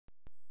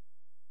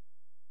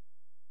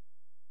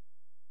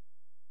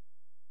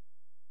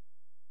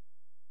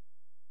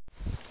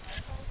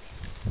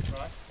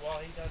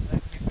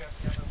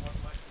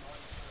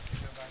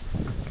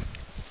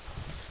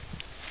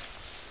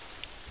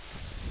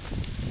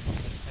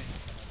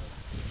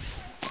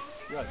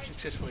Rope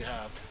successfully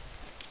halved.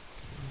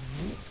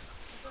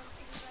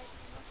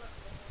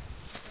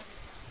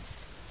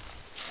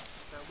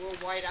 So we'll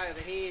wait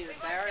over here,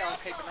 Barry. I'll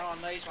keep an eye on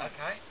these ones.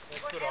 Okay,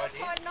 that's a good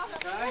idea.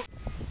 Okay.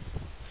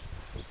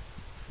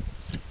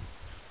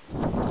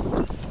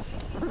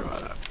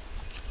 Righto.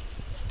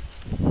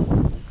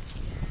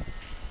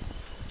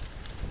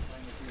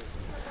 Same with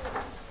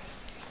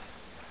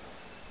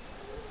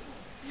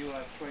you. You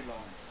have 3 lines.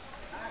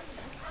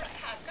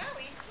 Go,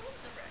 he's pulled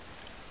the rope.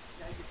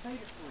 Yeah, you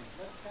feed it for him.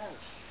 Let it go.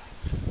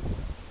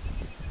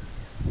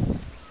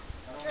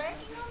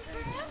 Dragging on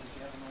through?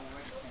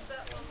 What's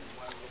that one?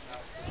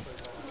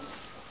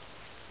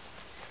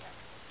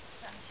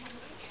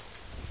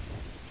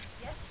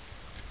 Yes.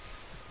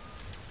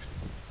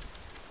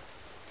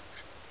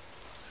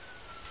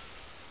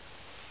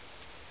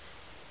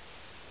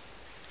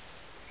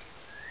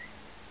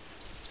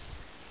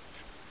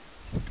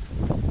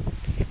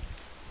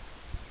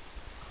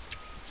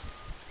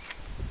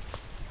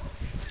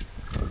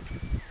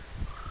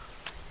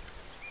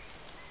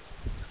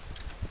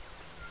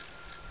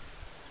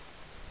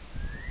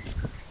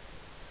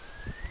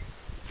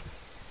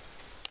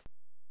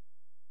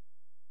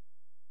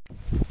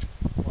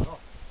 Why not?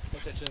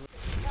 What's that gentleman?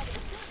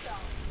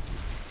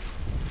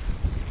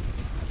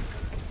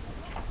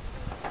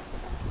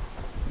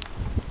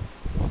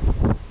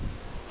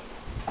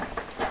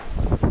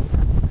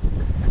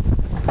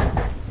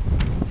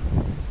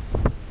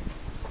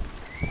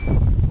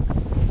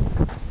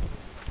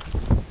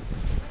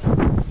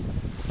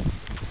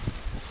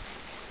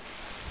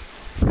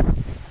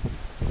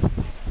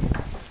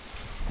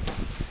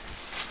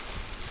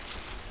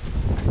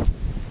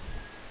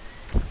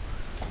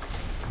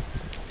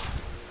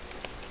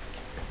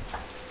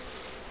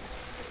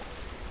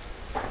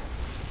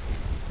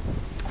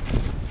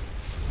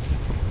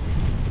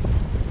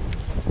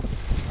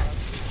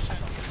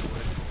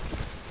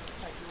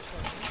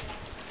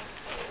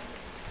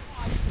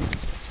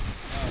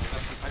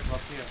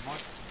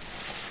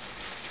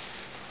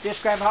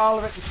 Just grab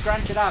hold of it and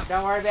scrunch it up.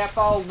 Don't worry about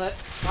folding it.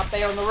 Up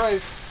there on the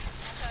roof.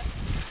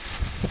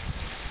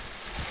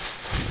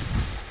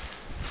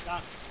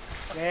 Done.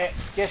 Yeah,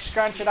 just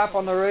scrunch it up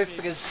on the roof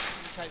because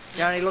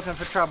you're only looking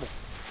for trouble.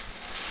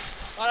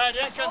 Alright,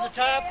 down comes the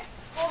tub.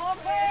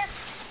 Just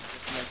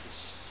make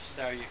this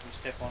so you can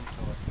step onto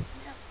it.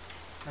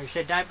 Like I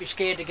said, don't be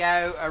scared to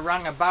go a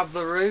rung above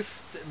the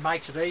roof. It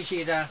makes it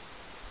easier to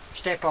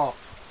step off.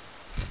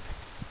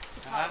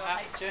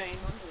 Jean,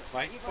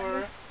 wait for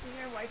her. You're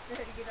going to wait for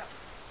her to get up.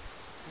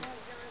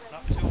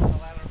 Not 2 on the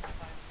ladder at the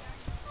same time.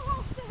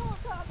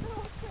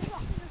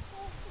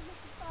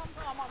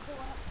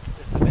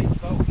 Just a bit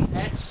bulky.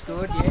 That's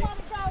good, yeah.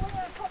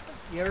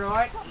 You're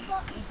right. You're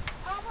a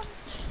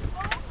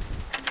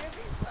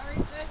bit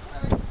worried,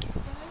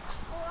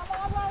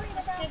 don't worry at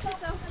this stage. Just get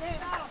yourself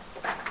down.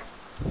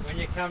 When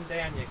you come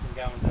down, you can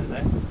go and do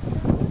that.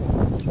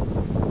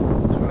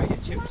 Throw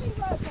your chips.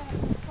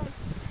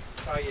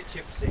 Throw your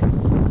chips in.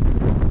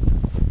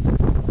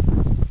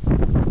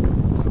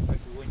 Some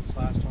people wins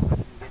last time they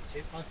didn't get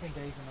chips. I think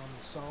even on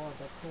the side,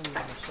 they pull it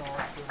on the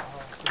side, do a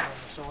hole through on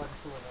the side and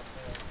pull it up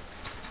there.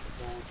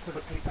 Or put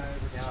a clip over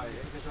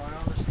it, because I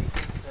honestly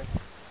think that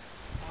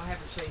I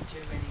haven't seen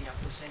too many up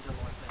the centre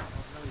like that.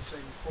 I've really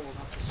seen them falling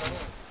up the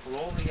side.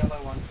 Well, all the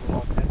yellow ones were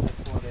like that,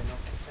 that's why they're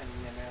not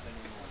sending them out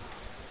anymore.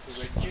 The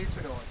red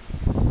Stupid ones.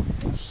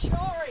 idea. It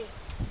sure is.